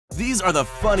These are the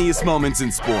funniest moments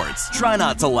in sports. Try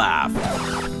not to laugh.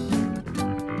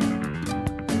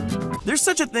 There's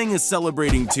such a thing as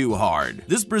celebrating too hard.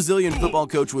 This Brazilian football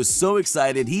coach was so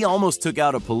excited he almost took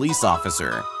out a police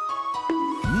officer.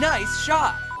 Nice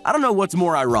shot! I don't know what's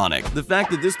more ironic, the fact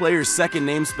that this player's second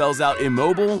name spells out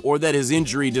immobile, or that his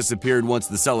injury disappeared once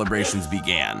the celebrations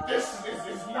began. This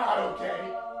is not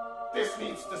okay. This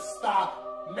needs to stop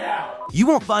now. You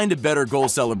won't find a better goal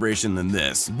celebration than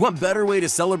this. What better way to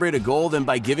celebrate a goal than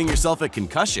by giving yourself a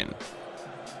concussion?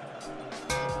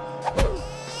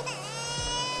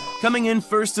 Coming in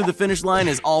first to the finish line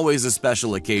is always a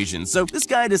special occasion, so this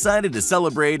guy decided to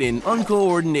celebrate in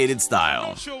uncoordinated style.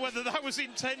 Not sure whether that was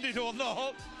intended or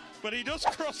not, but he does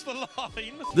cross the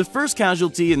line. The first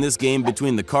casualty in this game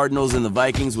between the Cardinals and the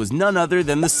Vikings was none other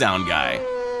than the sound guy.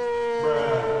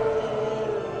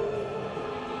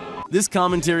 This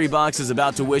commentary box is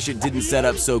about to wish it didn't set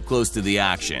up so close to the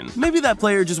action. Maybe that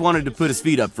player just wanted to put his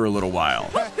feet up for a little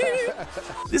while.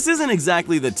 This isn't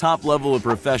exactly the top level of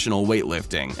professional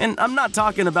weightlifting, and I'm not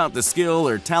talking about the skill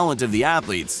or talent of the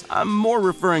athletes, I'm more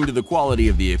referring to the quality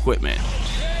of the equipment.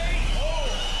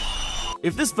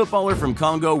 If this footballer from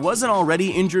Congo wasn't already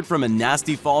injured from a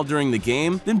nasty fall during the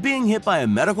game, then being hit by a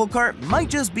medical cart might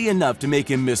just be enough to make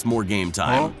him miss more game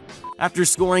time. After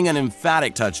scoring an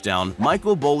emphatic touchdown,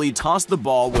 Michael Boley tossed the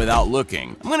ball without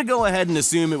looking. I'm gonna go ahead and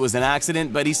assume it was an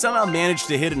accident, but he somehow managed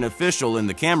to hit an official and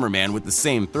the cameraman with the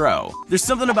same throw. There's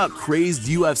something about crazed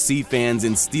UFC fans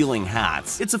and stealing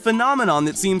hats. It's a phenomenon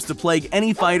that seems to plague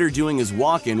any fighter doing his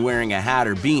walk-in wearing a hat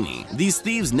or beanie. These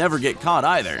thieves never get caught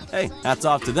either. Hey, hats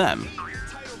off to them.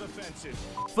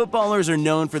 Footballers are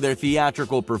known for their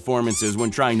theatrical performances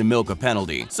when trying to milk a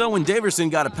penalty. So when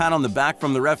Daverson got a pat on the back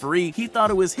from the referee, he thought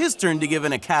it was his turn to give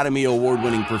an Academy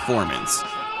Award-winning performance.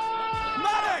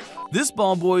 This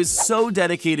ball boy's so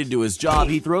dedicated to his job,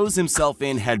 he throws himself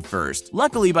in headfirst.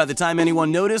 Luckily, by the time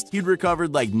anyone noticed, he'd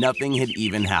recovered like nothing had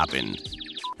even happened.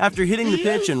 After hitting the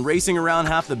pitch and racing around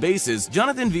half the bases,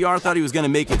 Jonathan Villar thought he was going to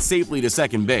make it safely to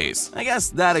second base. I guess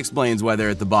that explains why they're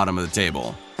at the bottom of the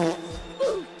table.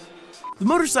 The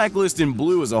motorcyclist in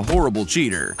blue is a horrible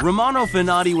cheater. Romano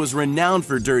Fenati was renowned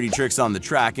for dirty tricks on the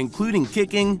track, including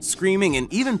kicking, screaming,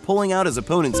 and even pulling out his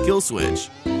opponent's kill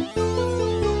switch.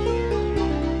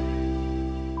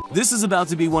 This is about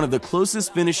to be one of the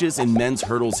closest finishes in men's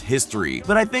hurdles history,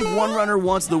 but I think one runner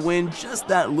wants the win just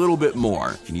that little bit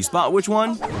more. Can you spot which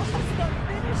one?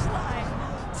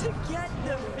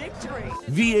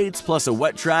 V8s plus a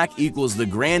wet track equals the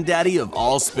granddaddy of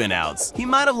all spinouts. He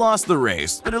might have lost the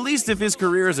race, but at least if his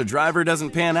career as a driver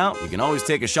doesn't pan out, he can always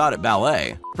take a shot at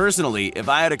ballet. Personally, if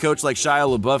I had a coach like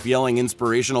Shia LaBeouf yelling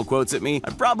inspirational quotes at me,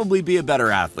 I'd probably be a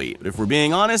better athlete. But if we're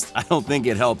being honest, I don't think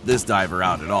it helped this diver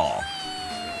out at all.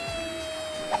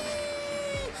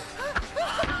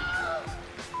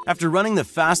 After running the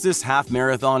fastest half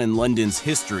marathon in London's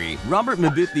history, Robert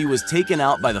Mabithe was taken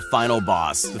out by the final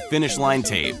boss, the finish line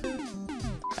tape.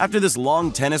 After this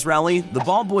long tennis rally, the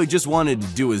ball boy just wanted to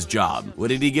do his job. What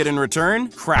did he get in return?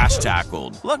 Crash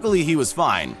tackled. Luckily, he was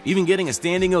fine, even getting a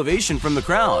standing ovation from the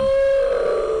crowd.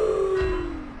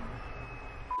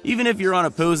 Even if you're on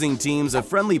opposing teams, a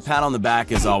friendly pat on the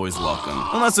back is always welcome.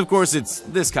 Unless, of course, it's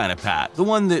this kind of pat, the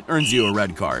one that earns you a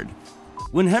red card.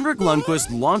 When Henrik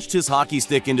Lundqvist launched his hockey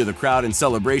stick into the crowd in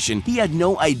celebration, he had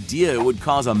no idea it would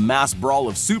cause a mass brawl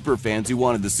of superfans who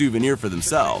wanted the souvenir for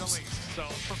themselves.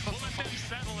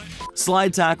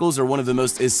 Slide tackles are one of the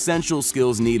most essential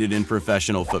skills needed in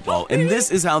professional football, and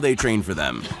this is how they train for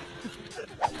them.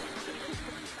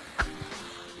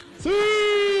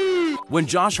 When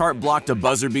Josh Hart blocked a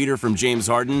buzzer beater from James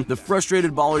Harden, the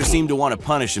frustrated baller seemed to want to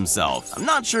punish himself. I'm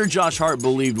not sure Josh Hart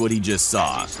believed what he just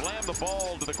saw.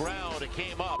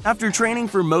 After training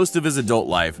for most of his adult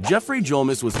life, Jeffrey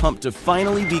Jolmis was pumped to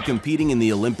finally be competing in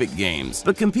the Olympic Games.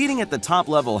 But competing at the top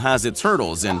level has its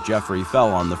hurdles, and Jeffrey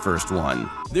fell on the first one.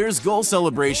 There's goal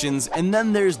celebrations, and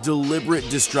then there's deliberate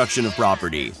destruction of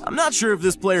property. I'm not sure if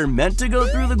this player meant to go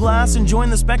through the glass and join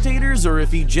the spectators, or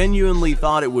if he genuinely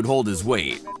thought it would hold his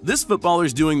weight. This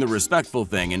footballer's doing the respectful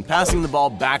thing and passing the ball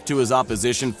back to his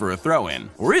opposition for a throw-in.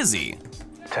 Or is he?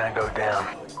 Tango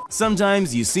down.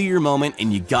 Sometimes you see your moment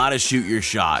and you gotta shoot your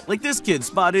shot, like this kid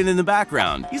spotted in the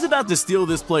background. He's about to steal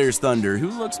this player's thunder, who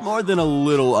looks more than a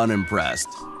little unimpressed.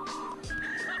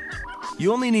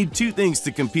 You only need two things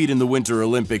to compete in the Winter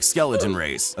Olympic skeleton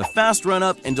race: a fast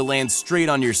run-up and to land straight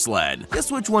on your sled.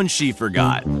 Guess which one she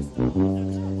forgot?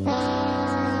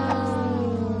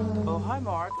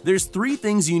 There's three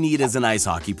things you need as an ice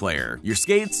hockey player: your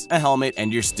skates, a helmet,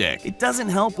 and your stick. It doesn't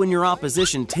help when your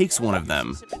opposition takes one of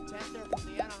them.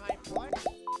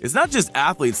 It's not just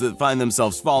athletes that find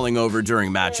themselves falling over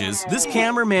during matches. This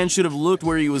cameraman should have looked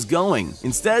where he was going.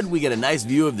 Instead, we get a nice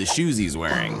view of the shoes he's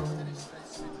wearing.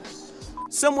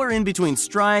 Somewhere in between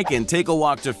strike and take a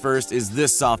walk to first is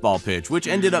this softball pitch, which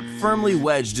ended up firmly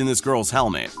wedged in this girl's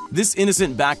helmet. This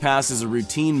innocent back pass is a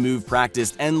routine move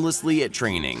practiced endlessly at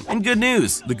training. And good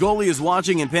news, the goalie is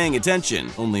watching and paying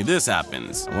attention. Only this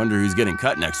happens. I wonder who's getting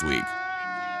cut next week.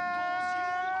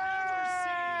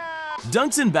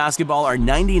 Dunks in basketball are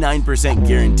 99%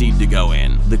 guaranteed to go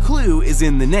in. The clue is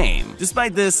in the name.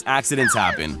 Despite this, accidents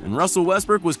happen, and Russell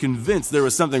Westbrook was convinced there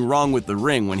was something wrong with the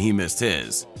ring when he missed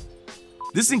his.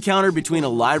 This encounter between a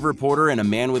live reporter and a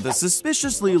man with a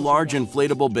suspiciously large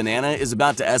inflatable banana is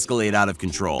about to escalate out of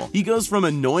control. He goes from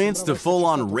annoyance to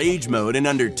full-on rage mode in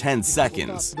under 10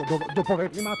 seconds.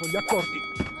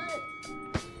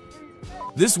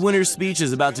 This winner's speech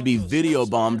is about to be video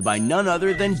bombed by none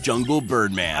other than Jungle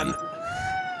Birdman.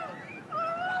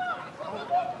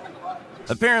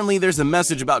 Apparently, there's a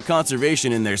message about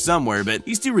conservation in there somewhere, but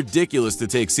he's too ridiculous to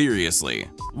take seriously.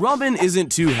 Robin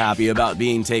isn't too happy about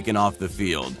being taken off the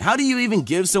field. How do you even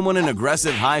give someone an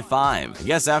aggressive high five? I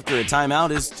guess after a timeout,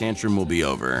 his tantrum will be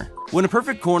over. When a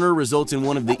perfect corner results in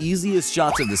one of the easiest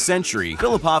shots of the century,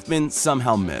 Philip Hoffman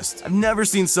somehow missed. I've never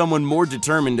seen someone more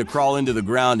determined to crawl into the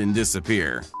ground and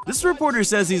disappear. This reporter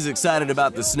says he's excited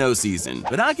about the snow season,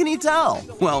 but how can he tell?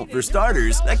 Well, for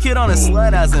starters, that kid on a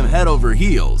sled has him head over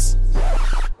heels.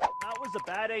 That was a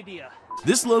bad idea.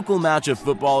 This local match of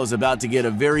football is about to get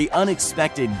a very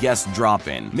unexpected guest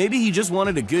drop-in. Maybe he just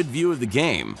wanted a good view of the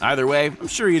game. Either way, I'm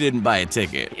sure he didn't buy a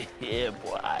ticket. Yeah,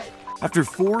 boy. After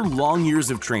 4 long years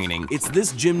of training, it's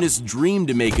this gymnast's dream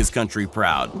to make his country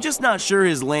proud. I'm just not sure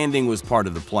his landing was part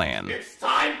of the plan. It's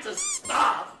time to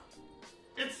stop!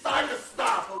 It's time to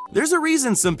stop! There's a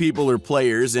reason some people are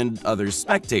players and others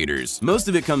spectators. Most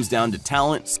of it comes down to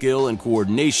talent, skill, and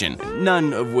coordination,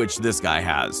 none of which this guy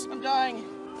has. I'm dying.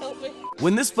 Help me.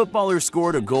 When this footballer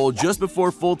scored a goal just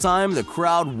before full time, the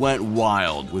crowd went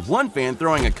wild, with one fan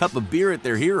throwing a cup of beer at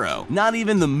their hero. Not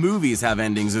even the movies have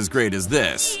endings as great as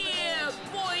this.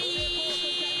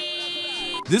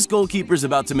 This goalkeeper's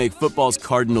about to make football's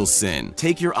cardinal sin.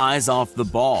 Take your eyes off the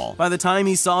ball. By the time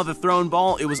he saw the thrown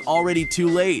ball, it was already too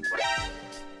late.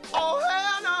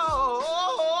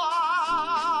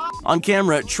 On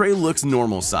camera, Trey looks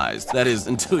normal-sized. That is,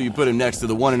 until you put him next to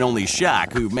the one and only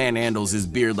Shaq, who manhandles his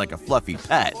beard like a fluffy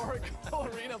pet.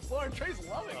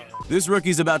 This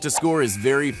rookie's about to score his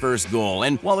very first goal,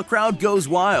 and while the crowd goes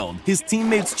wild, his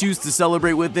teammates choose to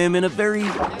celebrate with him in a very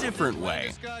different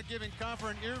way.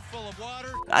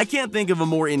 I can't think of a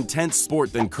more intense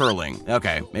sport than curling.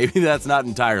 Okay, maybe that's not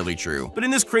entirely true. But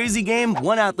in this crazy game,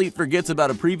 one athlete forgets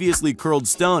about a previously curled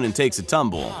stone and takes a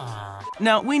tumble.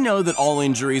 Now, we know that all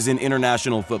injuries in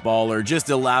international football are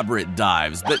just elaborate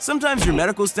dives, but sometimes your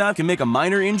medical staff can make a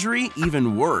minor injury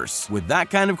even worse. With that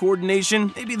kind of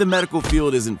coordination, maybe the medical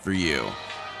field isn't for you.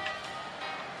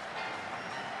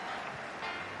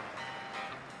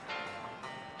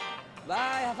 Bye,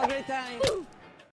 have a great time.